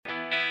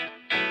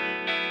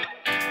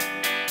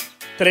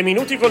3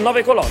 minuti con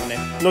 9 colonne.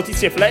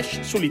 Notizie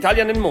flash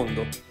sull'Italia nel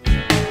mondo.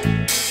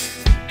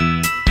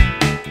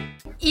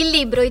 Il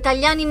libro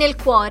Italiani nel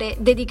cuore,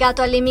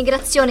 dedicato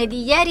all'emigrazione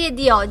di ieri e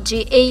di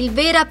oggi, e il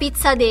Vera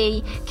Pizza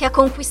Day, che ha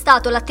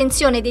conquistato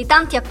l'attenzione dei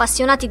tanti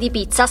appassionati di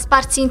pizza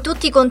sparsi in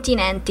tutti i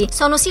continenti.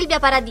 Sono Silvia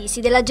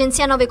Paradisi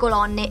dell'agenzia 9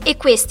 Colonne e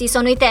questi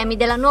sono i temi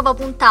della nuova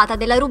puntata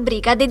della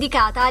rubrica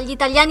dedicata agli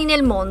italiani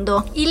nel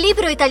mondo. Il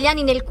libro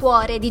Italiani nel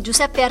cuore di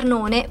Giuseppe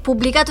Arnone,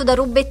 pubblicato da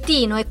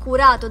Rubettino e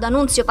curato da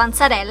Nunzio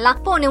Panzarella,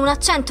 pone un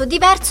accento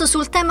diverso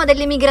sul tema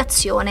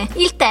dell'emigrazione.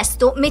 Il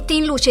testo mette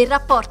in luce il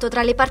rapporto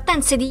tra le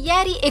partenze di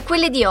ieri e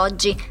quelle di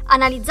oggi,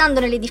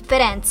 analizzandone le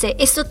differenze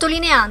e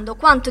sottolineando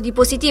quanto di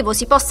positivo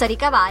si possa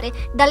ricavare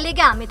dal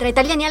legame tra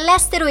italiani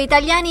all'estero e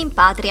italiani in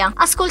patria.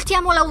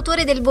 Ascoltiamo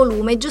l'autore del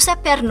volume,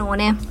 Giuseppe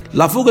Arnone.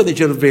 La fuga dei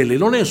cervelli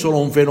non è solo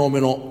un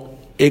fenomeno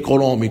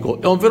economico,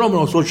 è un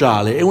fenomeno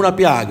sociale, è una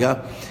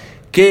piaga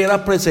che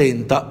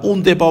rappresenta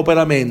un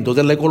depauperamento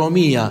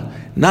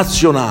dell'economia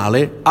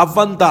nazionale a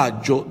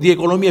vantaggio di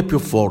economie più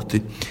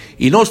forti.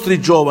 I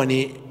nostri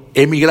giovani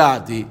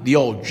emigrati di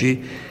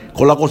oggi,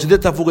 con la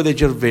cosiddetta fuga dei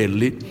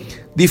cervelli,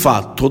 di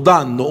fatto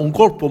danno un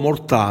colpo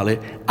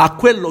mortale a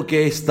quello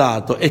che è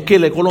stato e che è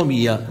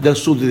l'economia del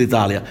sud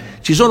d'Italia.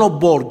 Ci sono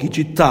borghi,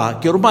 città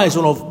che ormai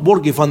sono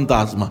borghi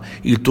fantasma.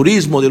 Il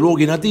turismo dei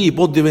luoghi nativi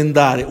può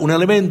diventare un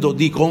elemento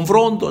di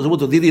confronto,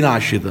 soprattutto di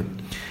rinascita.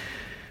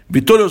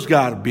 Vittorio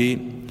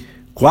Sgarbi,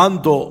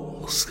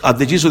 quando ha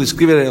deciso di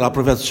scrivere la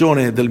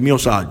prefazione del mio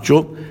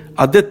saggio,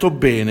 ha detto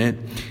bene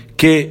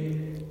che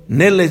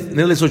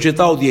nelle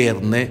società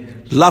odierne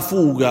la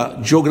fuga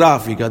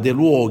geografica dei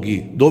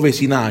luoghi dove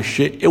si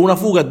nasce è una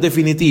fuga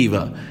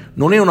definitiva,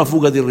 non è una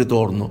fuga di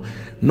ritorno.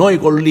 Noi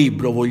col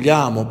libro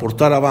vogliamo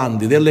portare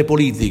avanti delle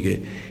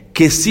politiche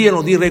che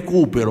siano di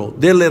recupero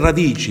delle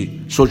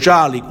radici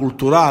sociali,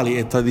 culturali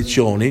e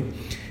tradizioni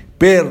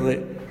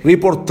per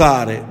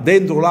riportare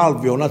dentro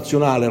l'alveo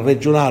nazionale,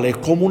 regionale e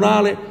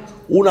comunale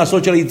una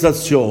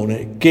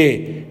socializzazione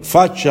che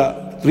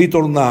faccia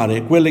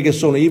ritornare quelli che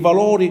sono i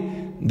valori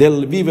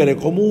del vivere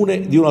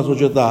comune di una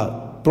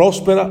società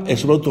prospera e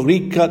soprattutto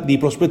ricca di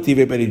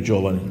prospettive per i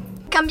giovani.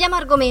 Cambiamo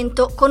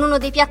argomento con uno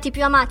dei piatti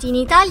più amati in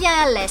Italia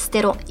e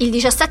all'estero. Il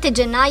 17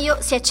 gennaio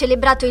si è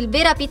celebrato il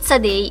Vera Pizza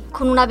Day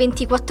con una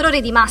 24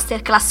 ore di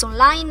masterclass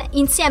online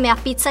insieme a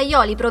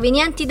pizzaioli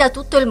provenienti da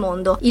tutto il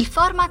mondo. Il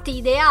format,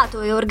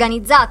 ideato e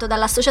organizzato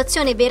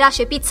dall'associazione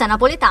Verace Pizza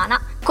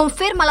Napoletana,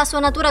 conferma la sua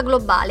natura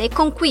globale e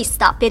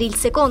conquista per il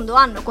secondo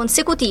anno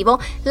consecutivo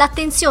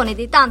l'attenzione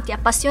dei tanti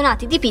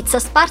appassionati di pizza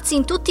sparsi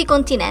in tutti i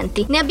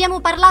continenti. Ne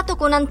abbiamo parlato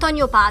con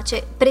Antonio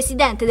Pace,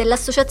 presidente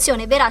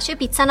dell'associazione Verace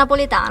Pizza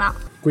Napoletana.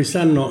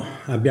 Quest'anno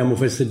abbiamo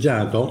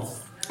festeggiato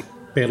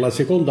per la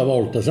seconda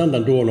volta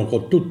Sant'Antonio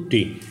con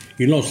tutti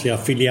i nostri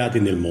affiliati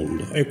nel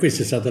mondo e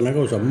questa è stata una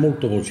cosa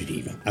molto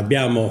positiva.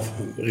 Abbiamo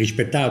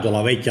rispettato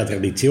la vecchia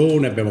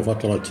tradizione, abbiamo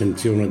fatto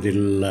l'accensione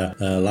del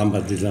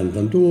lampada di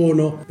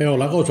Sant'Antonio, però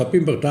la cosa più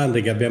importante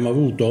è che abbiamo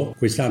avuto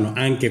quest'anno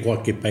anche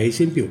qualche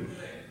paese in più.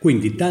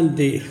 Quindi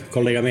tanti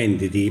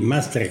collegamenti di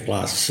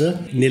masterclass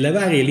nelle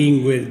varie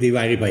lingue dei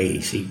vari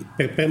paesi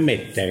per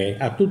permettere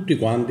a tutti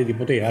quanti di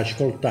poter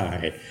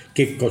ascoltare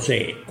che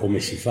cos'è, come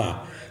si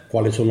fa,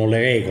 quali sono le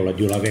regole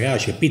di una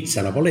verace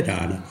pizza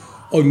napoletana,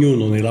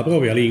 ognuno nella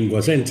propria lingua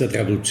senza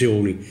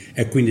traduzioni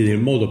e quindi nel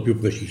modo più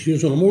preciso. Io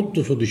sono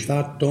molto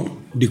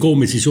soddisfatto di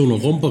come si sono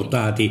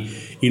comportati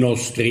i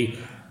nostri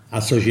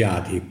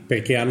associati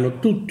perché hanno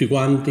tutti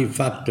quanti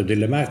fatto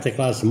delle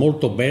masterclass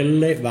molto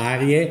belle,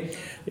 varie,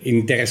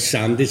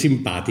 interessanti,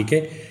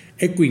 simpatiche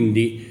e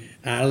quindi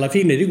alla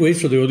fine di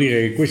questo devo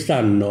dire che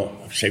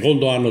quest'anno,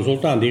 secondo anno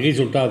soltanto, il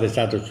risultato è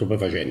stato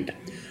stupefacente.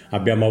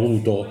 Abbiamo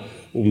avuto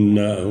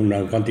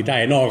una quantità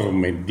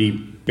enorme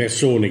di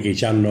persone che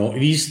ci hanno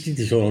visti,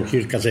 sono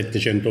circa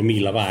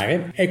 700.000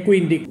 pare, e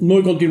quindi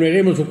noi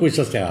continueremo su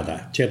questa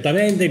strada.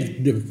 Certamente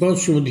il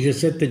prossimo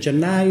 17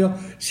 gennaio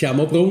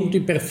siamo pronti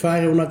per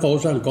fare una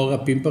cosa ancora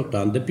più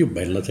importante e più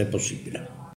bella se possibile.